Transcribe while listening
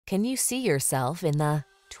Can you see yourself in the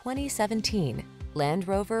 2017 Land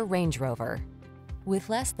Rover Range Rover? With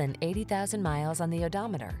less than 80,000 miles on the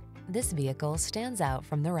odometer, this vehicle stands out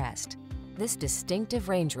from the rest. This distinctive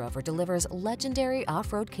Range Rover delivers legendary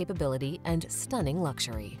off-road capability and stunning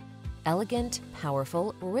luxury. Elegant,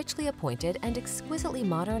 powerful, richly appointed, and exquisitely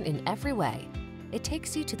modern in every way, it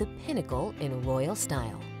takes you to the pinnacle in royal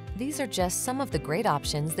style. These are just some of the great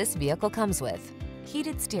options this vehicle comes with: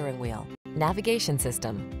 heated steering wheel, navigation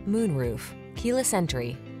system, moonroof, keyless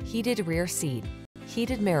entry, heated rear seat,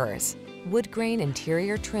 heated mirrors, wood grain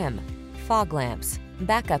interior trim, fog lamps,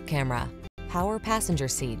 backup camera, power passenger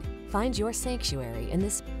seat. Find your sanctuary in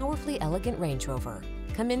this powerfully elegant Range Rover.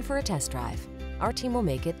 Come in for a test drive. Our team will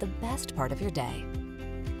make it the best part of your day.